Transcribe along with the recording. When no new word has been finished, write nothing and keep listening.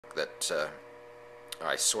junk that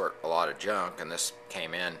I sort a lot of junk, and this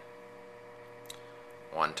came in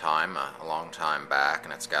one time a long time back,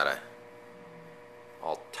 and it's got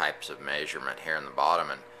all types of measurement here in the bottom,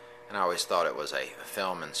 and I always thought it was a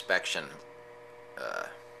film inspection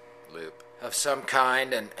loop of some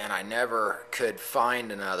kind, and I never could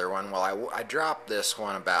find another one. Well, I dropped this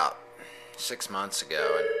one about 6 months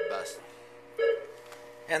ago and busted.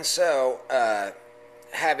 And so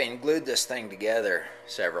having glued this thing together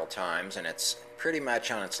several times, and it's pretty much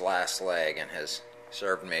on its last leg and has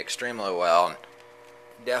served me extremely well, and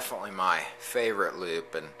definitely my favorite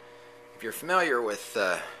loop. And if you're familiar with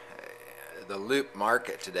the loop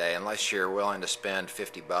market today, unless you're willing to spend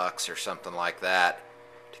 $50 or something like that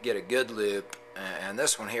to get a good loop, and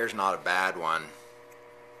this one here is not a bad one.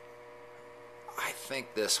 I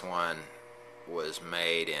think this one was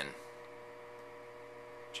made in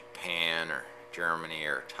Japan or Germany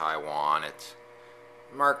or Taiwan. Its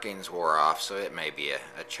markings wore off, so it may be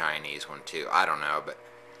a Chinese one too. I don't know, but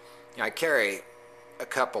I carry a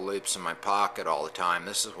couple loops in my pocket all the time.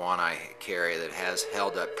 This is one I carry that has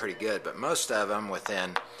held up pretty good, but most of them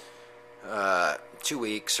within 2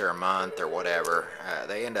 weeks or a month or whatever,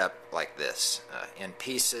 they end up like this, in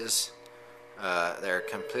pieces. They're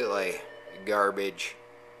completely garbage.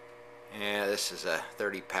 And this is a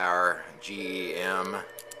 30 power GM,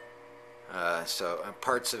 so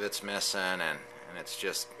parts of it's missing, and it's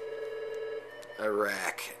just a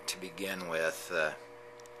wreck to begin with.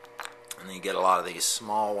 And then you get a lot of these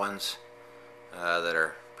small ones that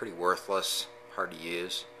are pretty worthless, hard to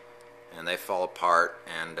use, and they fall apart,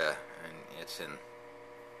 and it's in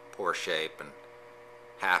poor shape, and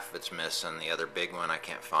half of it's missing. The other big one, I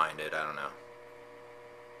can't find it. I don't know,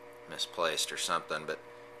 misplaced or something. But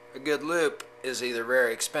a good loop is either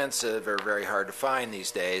very expensive or very hard to find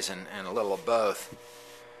these days, and a little of both.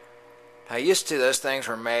 I used to, those things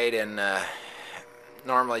were made in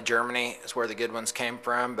normally Germany is where the good ones came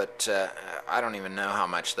from, but I don't even know how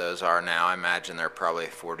much those are now. I imagine they're probably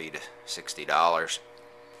 $40 to $60.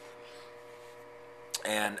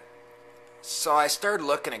 And so I started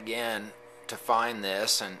looking again to find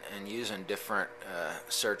this, and using different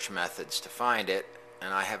search methods to find it,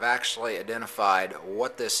 and I have actually identified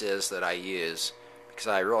what this is that I use, because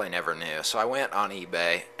I really never knew. So I went on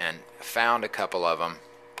eBay and found a couple of them,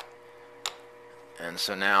 and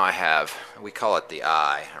so now I have, we call it the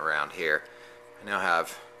eye around here, I now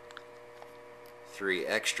have 3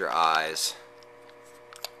 extra eyes,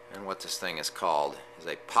 and what this thing is called is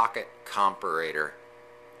a pocket comparator,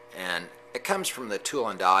 and it comes from the tool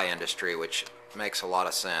and die industry, which makes a lot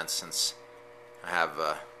of sense since I have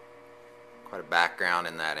quite a background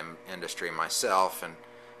in that industry myself, and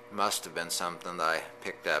must have been something that I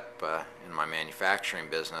picked up in my manufacturing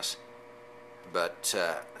business. But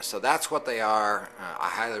so that's what they are. I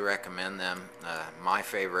highly recommend them. My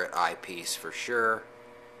favorite eyepiece for sure,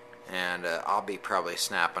 and I'll be probably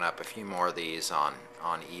snapping up a few more of these on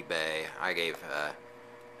eBay. I gave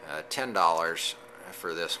 $10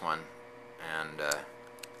 for this one, and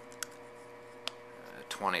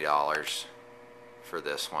 $20 for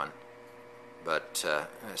this one, but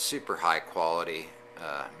super high quality,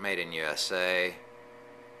 made in USA,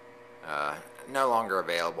 no longer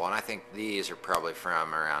available, and I think these are probably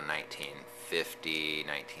from around 1950,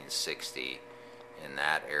 1960, in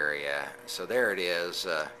that area. So there it is.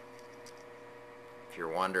 If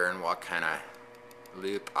you're wondering what kind of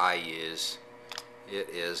loop I use, it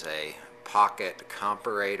is a pocket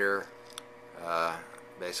comparator,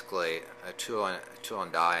 basically a tool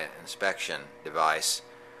and die inspection device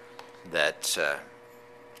that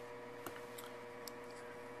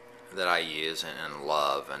that I use and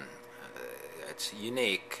love, and it's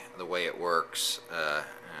unique the way it works. And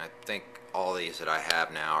I think all these that I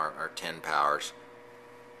have now are 10 powers,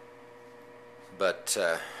 but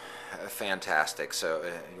fantastic. So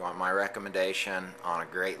you want my recommendation on a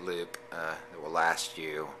great loop that will last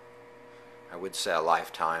you, I would say, a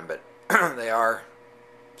lifetime, but they are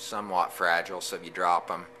somewhat fragile, so if you drop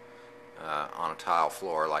them on a tile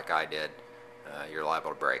floor like I did, you're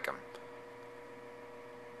liable to break them.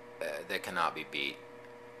 They cannot be beat.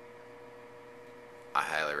 I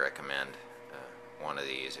highly recommend one of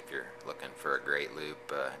these if you're looking for a great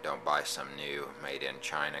loop. Don't buy some new made in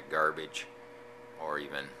China garbage, or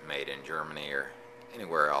even made in Germany or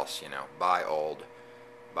anywhere else. You know, buy old,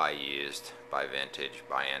 buy used, buy vintage,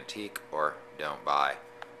 buy antique, or don't buy.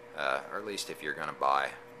 Or at least if you're going to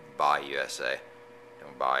buy USA.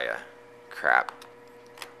 Don't buy crap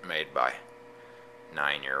made by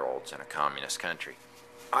 9-year-olds in a communist country.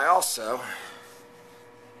 I also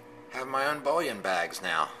have my own bullion bags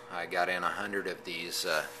now. I got in 100 of these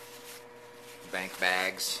bank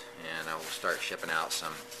bags, and I will start shipping out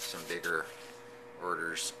some bigger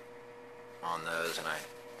orders on those. And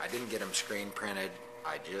I didn't get them screen printed.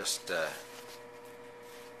 I just am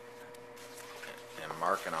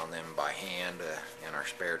marking on them by hand in our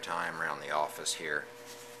spare time around the office here.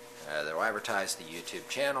 They'll advertise the YouTube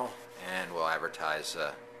channel, and we'll advertise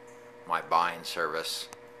my buying service.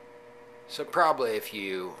 So probably if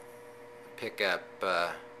you pick up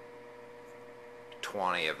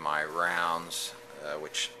 20 of my rounds,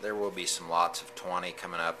 which there will be some lots of 20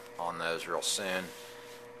 coming up on those real soon,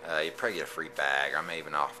 you probably get a free bag. I may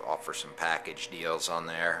even offer some package deals on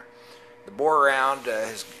there. The bore round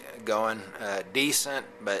is going decent,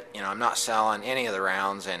 but you know, I'm not selling any of the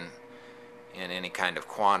rounds in any kind of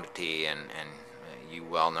quantity, and you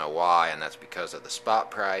well know why, and that's because of the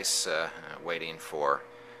spot price. Waiting for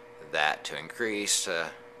that to increase.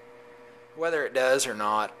 Whether it does or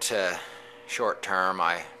not, short term,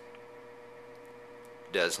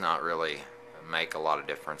 does not really make a lot of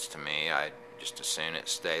difference to me. I just as soon it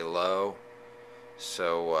stay low,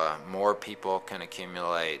 so more people can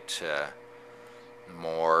accumulate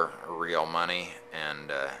more real money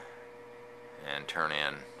and turn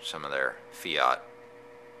in some of their fiat.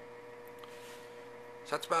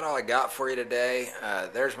 So that's about all I got for you today.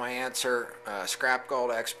 There's my answer.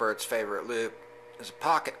 ScrapGoldExpert's favorite loupe is a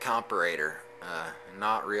pocket comparator.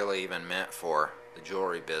 Not really even meant for the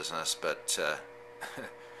jewelry business, but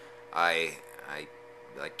I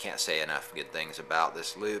can't say enough good things about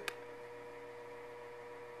this loupe.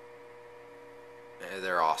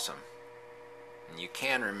 They're awesome. And you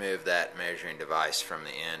can remove that measuring device from the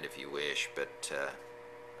end if you wish, but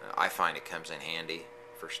I find it comes in handy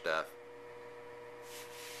for stuff.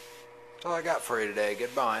 That's all I got for you today.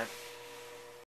 Goodbye.